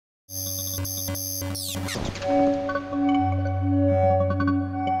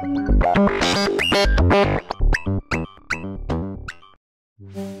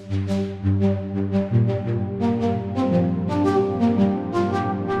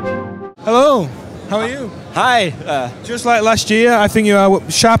Hello, how are you? Hi. Just like last year, I think you are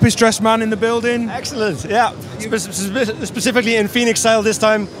sharpest dressed man in the building. Excellent. Yeah. Specifically in Phoenix style this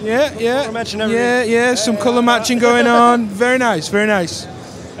time. Yeah. Yeah. Some colour matching going on. Very nice. Very nice.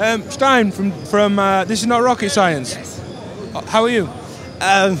 Stijn from This Is Not Rocket Science. Yes. How are you?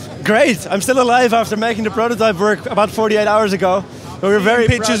 Great. I'm still alive after making the prototype work about 48 hours ago. But we're very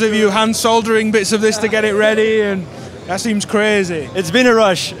pictures of you hand soldering bits of this to get it ready, and that seems crazy. It's been a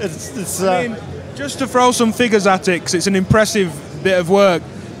rush. I mean, just to throw some figures at it, 'cause it's an impressive bit of work.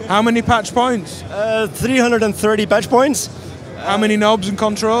 How many patch points? 330 patch points. How many knobs and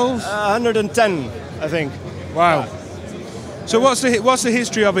controls? 110, I think. Wow. So what's the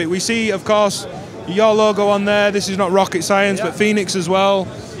history of it? We see, of course, your logo on there. This is not rocket science, but Phoenix as well.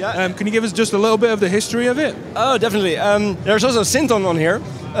 Yeah. Can you give us just a little bit of the history of it? Oh, definitely. There's also Synton on here.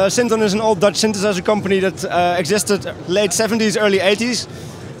 Synton is an old Dutch synthesizer company that existed late 70s, early 80s.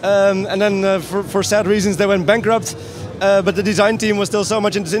 And then for sad reasons they went bankrupt. But the design team was still so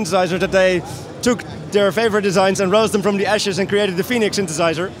much into synthesizer that they took their favorite designs and rose them from the ashes and created the Phoenix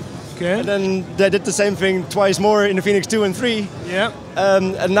synthesizer. Okay. And then they did the same thing twice more in the Phoenix 2 and 3. Yeah.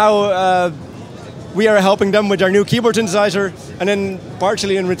 And now we are helping them with our new keyboard synthesizer. And then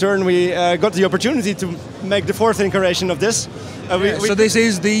partially in return we got the opportunity to make the fourth incarnation of this. So this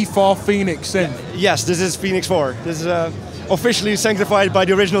is the fourth Phoenix synth? Yes, this is Fenix IV. This is officially sanctified by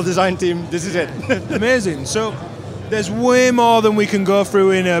the original design team. This is it. Amazing. So there's way more than we can go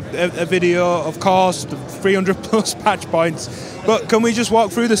through in a video, of course, the 300 plus patch points. But can we just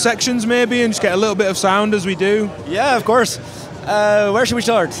walk through the sections maybe and just get a little bit of sound as we do? Yeah, of course. Where should we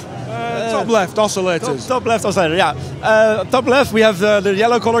start? Top left, oscillators. Top left oscillator, yeah. Top left we have the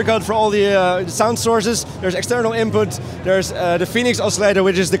yellow color code for all the sound sources. There's external input. There's the Phoenix oscillator,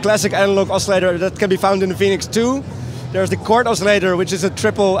 which is the classic analog oscillator that can be found in the Phoenix 2. There's the chord oscillator, which is a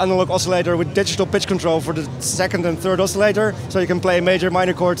triple analog oscillator with digital pitch control for the second and third oscillator. So you can play major,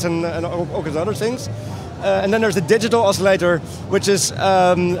 minor chords and all kinds of other things. And then there's the digital oscillator, which is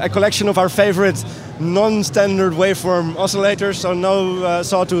a collection of our favorite non-standard waveform oscillators. So no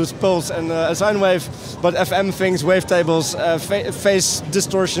sawtooth, pulse and sine wave, but FM things, wavetables, phase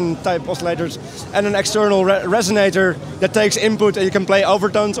distortion type oscillators. And an external resonator that takes input and you can play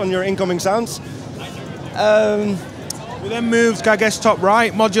overtones on your incoming sounds. We then moved, I guess, top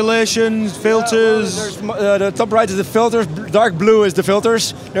right, modulations, filters. The top right is the filters, dark blue is the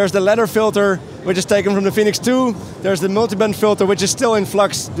filters. There's the ladder filter, which is taken from the Phoenix 2. There's the multiband filter, which is still in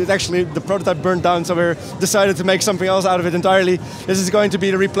flux. Actually, the prototype burned down, so we decided to make something else out of it entirely. This is going to be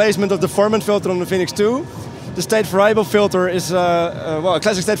the replacement of the Foreman filter on the Phoenix 2. The state variable filter is a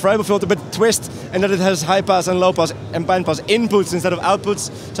classic state variable filter, but twist, and that it has high pass and low pass and band pass inputs instead of outputs,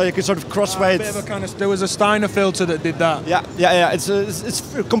 so you can sort of crossfade. There was a Steiner filter that did that. Yeah. It's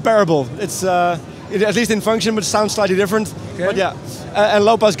comparable. It's at least in function, but sounds slightly different. Okay. But yeah, and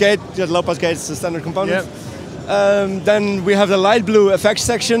low pass gate. Yeah, low pass gate is a standard component. Yep. Then we have the light blue effects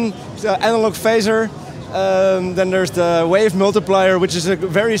section, the analog phaser. Then there's the wave multiplier, which is a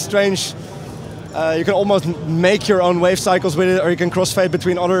very strange. You can almost make your own wave cycles with it, or you can crossfade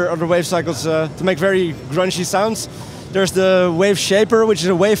between other wave cycles to make very grungy sounds. There's the wave shaper, which is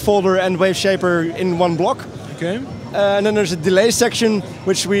a wave folder and wave shaper in one block. Okay. And then there's a delay section,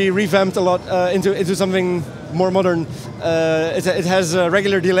 which we revamped a lot into something more modern. It has a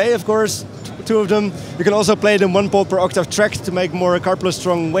regular delay, of course, two of them. You can also play them 1 pole per octave track to make more carpless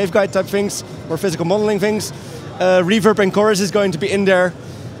strong waveguide type things, or physical modeling things. Reverb and chorus is going to be in there.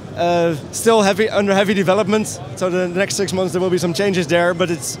 Still under heavy development, so the next 6 months there will be some changes there, but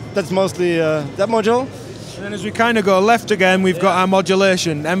that's mostly that module. And then as we kind of go left again, we've got our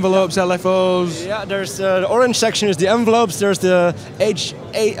modulation, envelopes, LFOs. Yeah, there's the orange section is the envelopes, there's the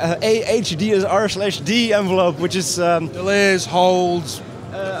AHDSR/D envelope, which is delays, holds,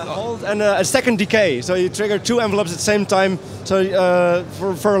 hold and a second decay, so you trigger 2 envelopes at the same time. So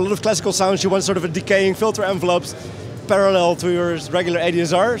for a lot of classical sounds you want sort of a decaying filter envelopes parallel to your regular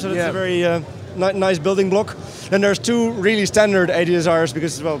ADSR, so that's a very nice building block. Then there's 2 really standard ADSRs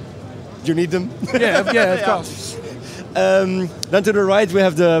because, well, you need them. Yeah, of course. Then to the right we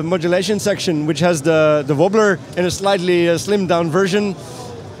have the modulation section, which has the wobbler in a slightly slimmed down version.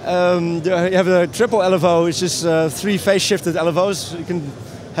 You have a triple LFO, which is 3 phase shifted LFOs. You can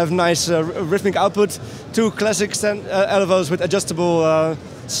have nice rhythmic output. 2 classic LFOs with adjustable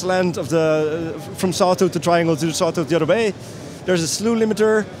slant of from sawtooth to triangle to sawtooth the other way. There's a slew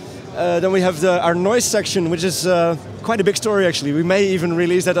limiter. Then we have our noise section, which is quite a big story actually. We may even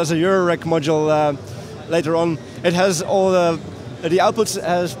release that as a Eurorec module later on. It has all the outputs,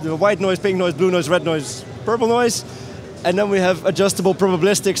 has the white noise, pink noise, blue noise, red noise, purple noise. And then we have adjustable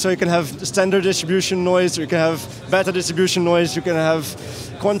probabilistic, so you can have standard distribution noise, you can have beta distribution noise, you can have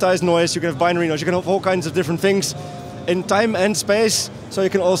quantized noise, you can have binary noise, you can have all kinds of different things in time and space. So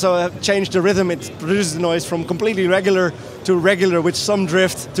you can also change the rhythm. It produces the noise from completely regular to regular with some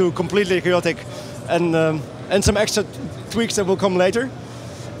drift to completely chaotic, and some extra tweaks that will come later.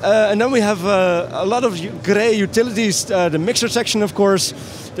 And then we have a lot of gray utilities. The mixer section, of course.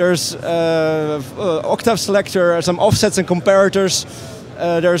 There's octave selector, some offsets and comparators.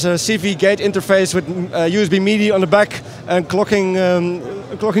 There's a CV gate interface with USB MIDI on the back and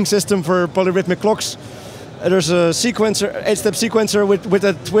clocking system for polyrhythmic clocks. There's a sequencer, 8-step sequencer with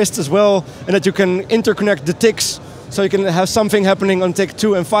a twist as well, and that you can interconnect the ticks. So you can have something happening on tick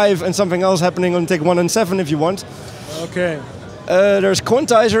 2 and 5 and something else happening on tick 1 and 7 if you want. Okay. There's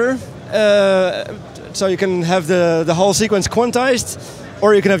quantizer, so you can have the whole sequence quantized,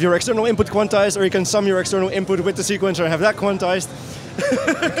 or you can have your external input quantized, or you can sum your external input with the sequencer and have that quantized.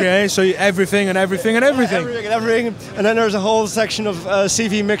 Okay, so everything and everything and everything. Everything and everything. And then there's a whole section of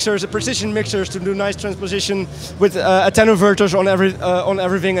CV mixers, precision mixers to do nice transposition with attenuverters on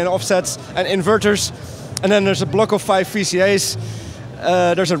everything and offsets and inverters. And then there's a block of 5 VCAs.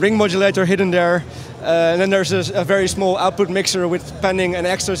 There's a ring modulator hidden there. And then there's a very small output mixer with panning and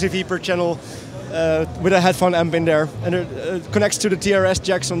extra CV per channel with a headphone amp in there. And it connects to the TiNRS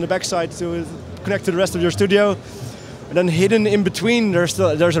jacks on the backside to connect to the rest of your studio. And then hidden in between, there's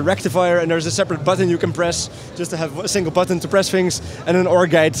a rectifier and there's a separate button you can press just to have a single button to press things, and an OR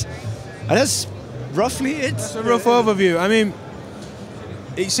gate. And that's roughly it. That's a rough overview. I mean,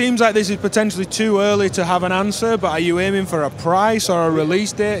 it seems like this is potentially too early to have an answer, but are you aiming for a price or a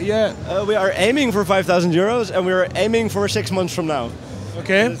release date yet? We are aiming for 5,000 euros, and we are aiming for 6 months from now.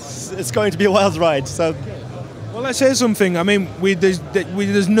 Okay. It's going to be a wild ride. So. Well, let's say something. I mean,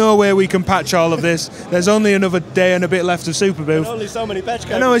 there's no way we can patch all of this. There's only another day and a bit left of Superbooth. And only so many patch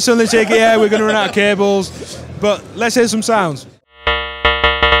cables. I know it's only taking, yeah, we're going to run out of cables, but let's hear some sounds.